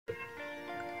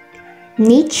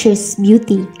Nature's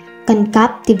beauty can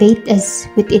captivate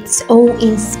us with its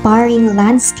awe-inspiring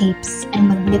landscapes and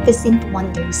magnificent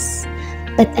wonders.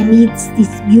 But amidst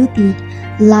this beauty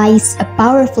lies a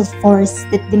powerful force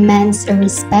that demands our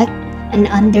respect and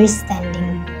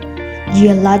understanding: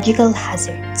 geological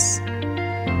hazards.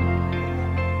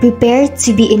 Prepare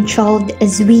to be enthralled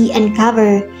as we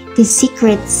uncover the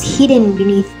secrets hidden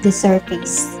beneath the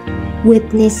surface.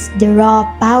 Witness the raw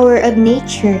power of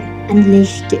nature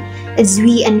unleashed as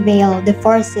we unveil the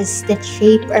forces that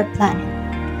shape our planet.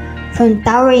 From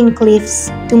towering cliffs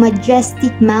to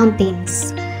majestic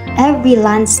mountains, every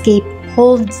landscape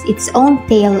holds its own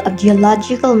tale of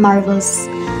geological marvels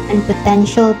and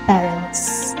potential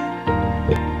perils.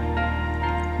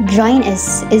 Join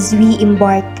us as we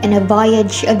embark on a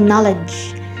voyage of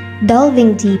knowledge,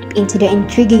 delving deep into the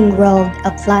intriguing world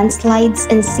of landslides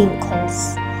and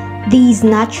sinkholes. These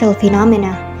natural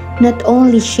phenomena not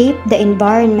only shape the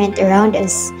environment around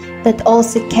us, but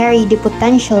also carry the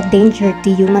potential danger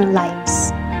to human lives.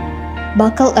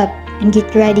 Buckle up and get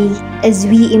ready as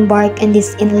we embark on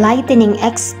this enlightening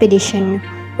expedition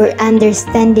where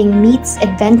understanding meets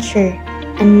adventure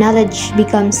and knowledge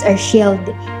becomes our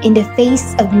shield in the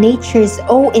face of nature's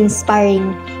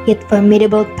awe-inspiring yet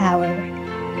formidable power.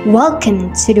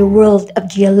 Welcome to the world of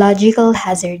geological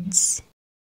hazards.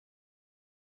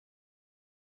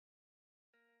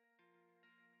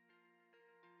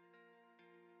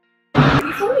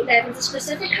 Before we dive into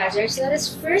specific hazards, let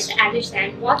us first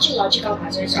understand what geological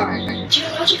hazards are.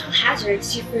 Geological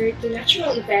hazards refer to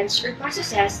natural events or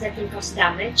processes that can cause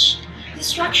damage,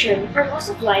 destruction, or loss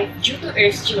of life due to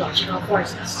Earth's geological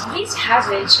forces. These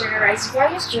hazards can arise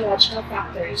various geological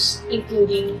factors,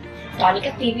 including volcanic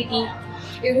activity,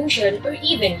 erosion, or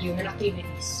even human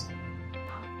activities.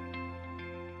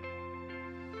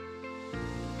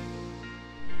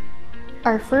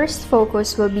 Our first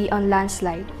focus will be on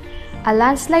landslide. A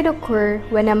landslide occurs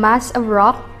when a mass of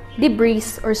rock,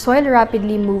 debris, or soil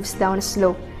rapidly moves down a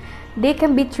slope. They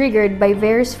can be triggered by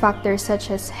various factors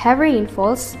such as heavy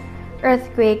rainfalls,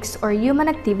 earthquakes, or human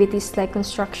activities like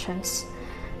constructions.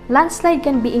 Landslide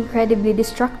can be incredibly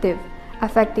destructive,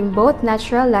 affecting both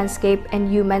natural landscape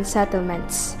and human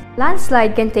settlements.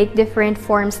 Landslide can take different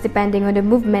forms depending on the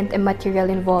movement and material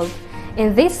involved.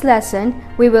 In this lesson,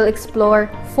 we will explore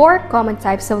 4 common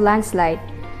types of landslide.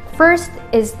 First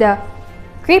is the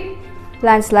creep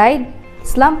landslide,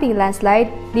 slumping landslide,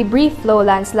 debris flow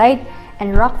landslide,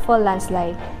 and rockfall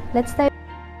landslide. Let's dive.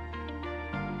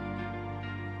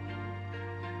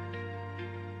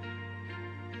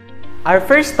 Our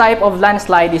first type of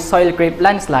landslide is soil creep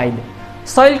landslide.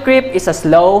 Soil creep is a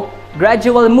slow,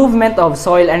 gradual movement of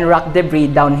soil and rock debris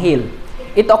downhill.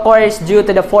 It occurs due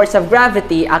to the force of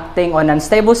gravity acting on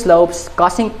unstable slopes,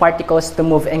 causing particles to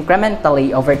move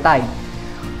incrementally over time.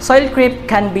 Soil creep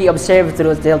can be observed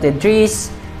through tilted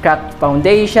trees, cracked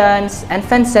foundations, and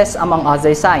fences, among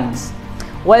other signs.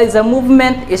 While the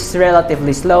movement is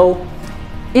relatively slow,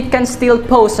 it can still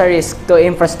pose a risk to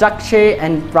infrastructure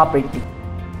and property.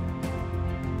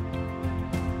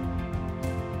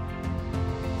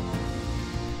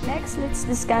 Next, let's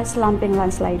discuss slumping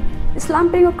landslide.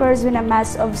 Slumping occurs when a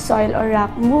mass of soil or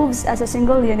rock moves as a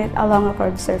single unit along a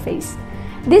curved surface.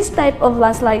 This type of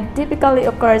landslide typically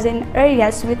occurs in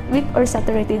areas with weak or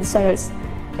saturated soils.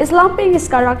 Slumping is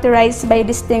characterized by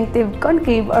distinctive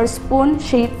concave or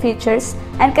spoon-shaped features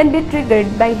and can be triggered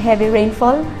by heavy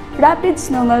rainfall, rapid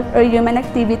snowmelt, or human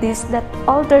activities that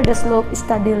alter the slope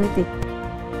stability.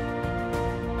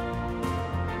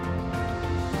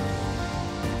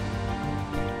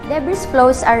 Debris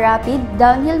flows are rapid,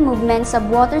 downhill movements of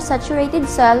water-saturated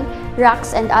soil,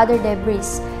 rocks, and other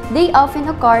debris. They often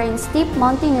occur in steep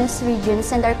mountainous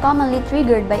regions and are commonly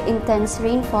triggered by intense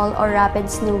rainfall or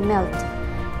rapid snow melt.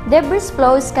 Debris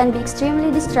flows can be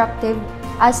extremely destructive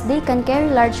as they can carry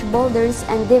large boulders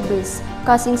and debris,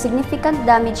 causing significant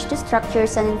damage to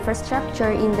structures and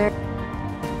infrastructure in their.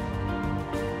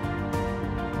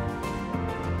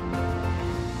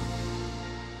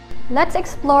 Let's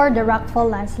explore the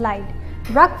rockfall landslide.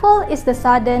 Rockfall is the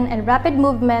sudden and rapid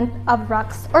movement of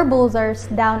rocks or boulders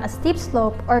down a steep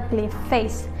slope or cliff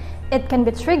face. It can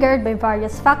be triggered by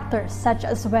various factors such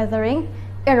as weathering,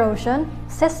 erosion,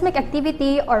 seismic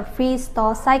activity, or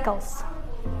freeze-thaw cycles.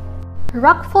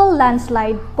 Rockfall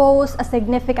landslide pose a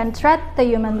significant threat to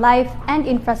human life and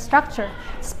infrastructure,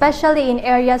 especially in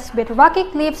areas with rocky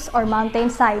cliffs or mountain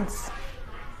sides.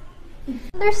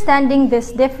 Understanding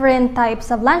these different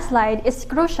types of landslide is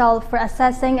crucial for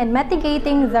assessing and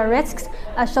mitigating the risks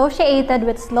associated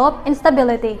with slope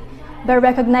instability. By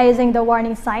recognizing the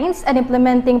warning signs and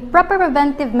implementing proper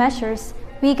preventive measures,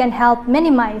 we can help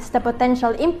minimize the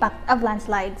potential impact of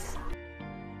landslides.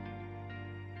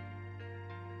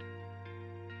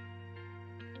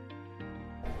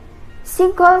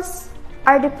 Sinkholes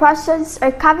are depressions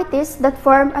or cavities that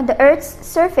form on the Earth's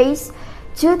surface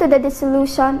due to the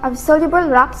dissolution of soluble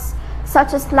rocks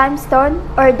such as limestone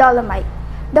or dolomite.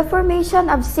 The formation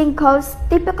of sinkholes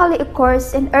typically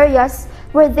occurs in areas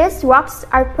where these rocks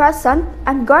are present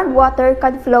and groundwater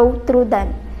can flow through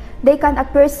them. They can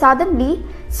appear suddenly,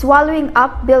 swallowing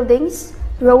up buildings,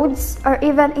 roads, or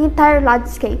even entire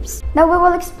landscapes. Now we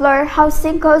will explore how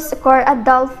sinkholes occur and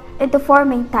delve into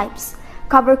forming types: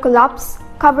 cover collapse,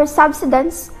 cover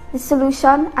subsidence,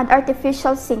 dissolution, and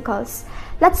artificial sinkholes.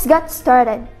 Let's get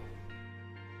started.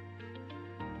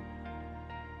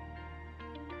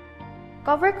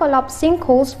 Cover collapse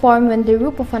sinkholes form when the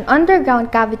roof of an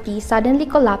underground cavity suddenly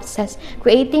collapses,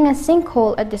 creating a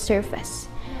sinkhole at the surface.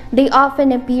 They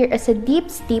often appear as a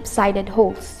deep, steep-sided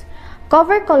holes.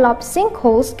 Cover collapse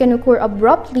sinkholes can occur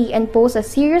abruptly and pose a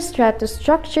serious threat to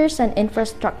structures and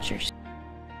infrastructures.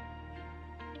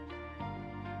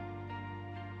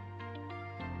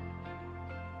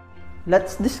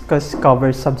 Let's discuss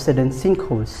cover subsidence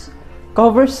sinkholes.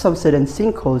 Cover subsidence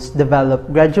sinkholes develop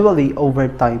gradually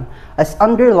over time as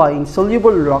underlying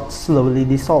soluble rock slowly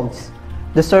dissolves.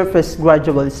 The surface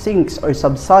gradually sinks or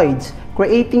subsides,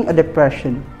 creating a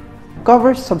depression.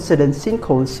 Cover subsidence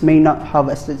sinkholes may not have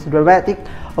as dramatic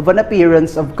of an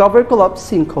appearance of cover collapse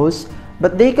sinkholes,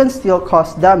 but they can still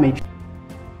cause damage.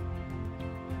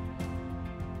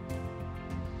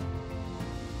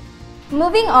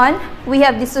 Moving on, we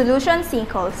have dissolution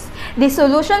sinkholes.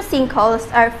 Dissolution sinkholes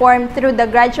are formed through the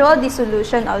gradual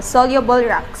dissolution of soluble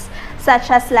rocks, such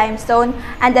as limestone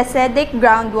and acidic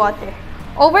groundwater.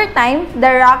 Over time,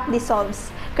 the rock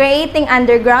dissolves, creating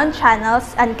underground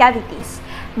channels and cavities.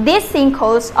 These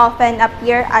sinkholes often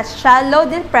appear as shallow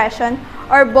depression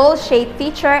or bowl-shaped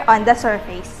feature on the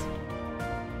surface.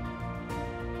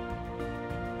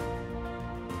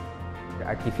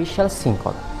 Artificial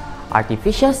sinkhole.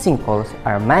 Artificial sinkholes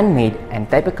are man-made and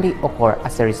typically occur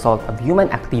as a result of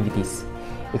human activities.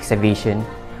 Excavation,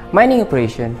 mining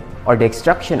operation, or the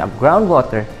extraction of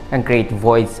groundwater can create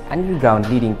voids underground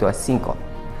leading to a sinkhole.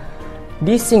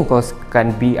 These sinkholes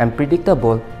can be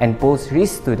unpredictable and pose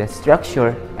risks to the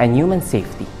structure and human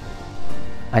safety.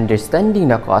 Understanding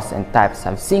the cause and types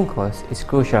of sinkholes is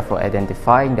crucial for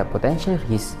identifying the potential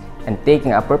risks and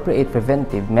taking appropriate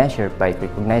preventive measures by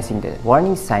recognizing the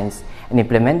warning signs and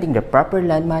implementing the proper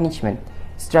land management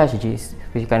strategies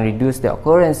which can reduce the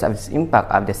occurrence of the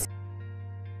impact of the sinkhole.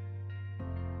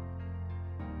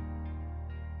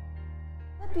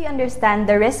 That we understand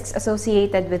the risks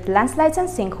associated with landslides and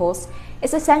sinkholes,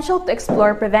 it's essential to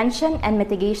explore prevention and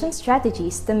mitigation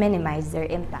strategies to minimize their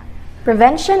impact.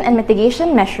 Prevention and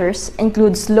mitigation measures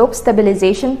include slope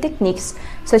stabilization techniques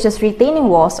such as retaining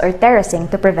walls or terracing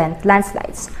to prevent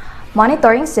landslides.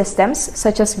 Monitoring systems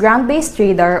such as ground-based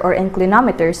radar or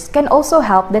inclinometers can also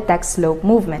help detect slope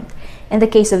movement. In the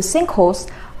case of sinkholes,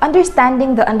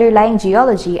 understanding the underlying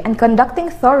geology and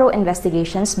conducting thorough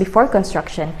investigations before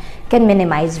construction can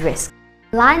minimize risk.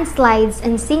 Landslides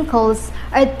and sinkholes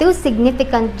are two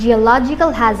significant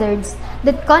geological hazards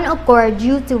that can occur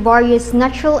due to various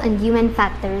natural and human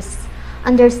factors.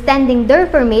 Understanding their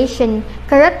formation,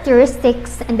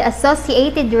 characteristics, and the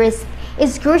associated risk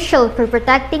is crucial for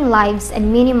protecting lives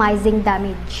and minimizing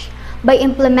damage. By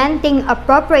implementing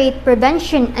appropriate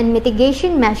prevention and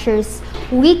mitigation measures,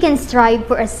 we can strive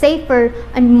for a safer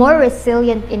and more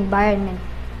resilient environment.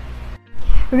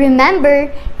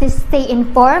 Remember to stay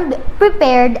informed,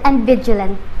 prepared, and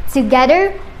vigilant.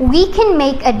 Together, we can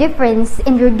make a difference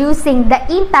in reducing the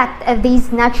impact of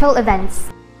these natural events.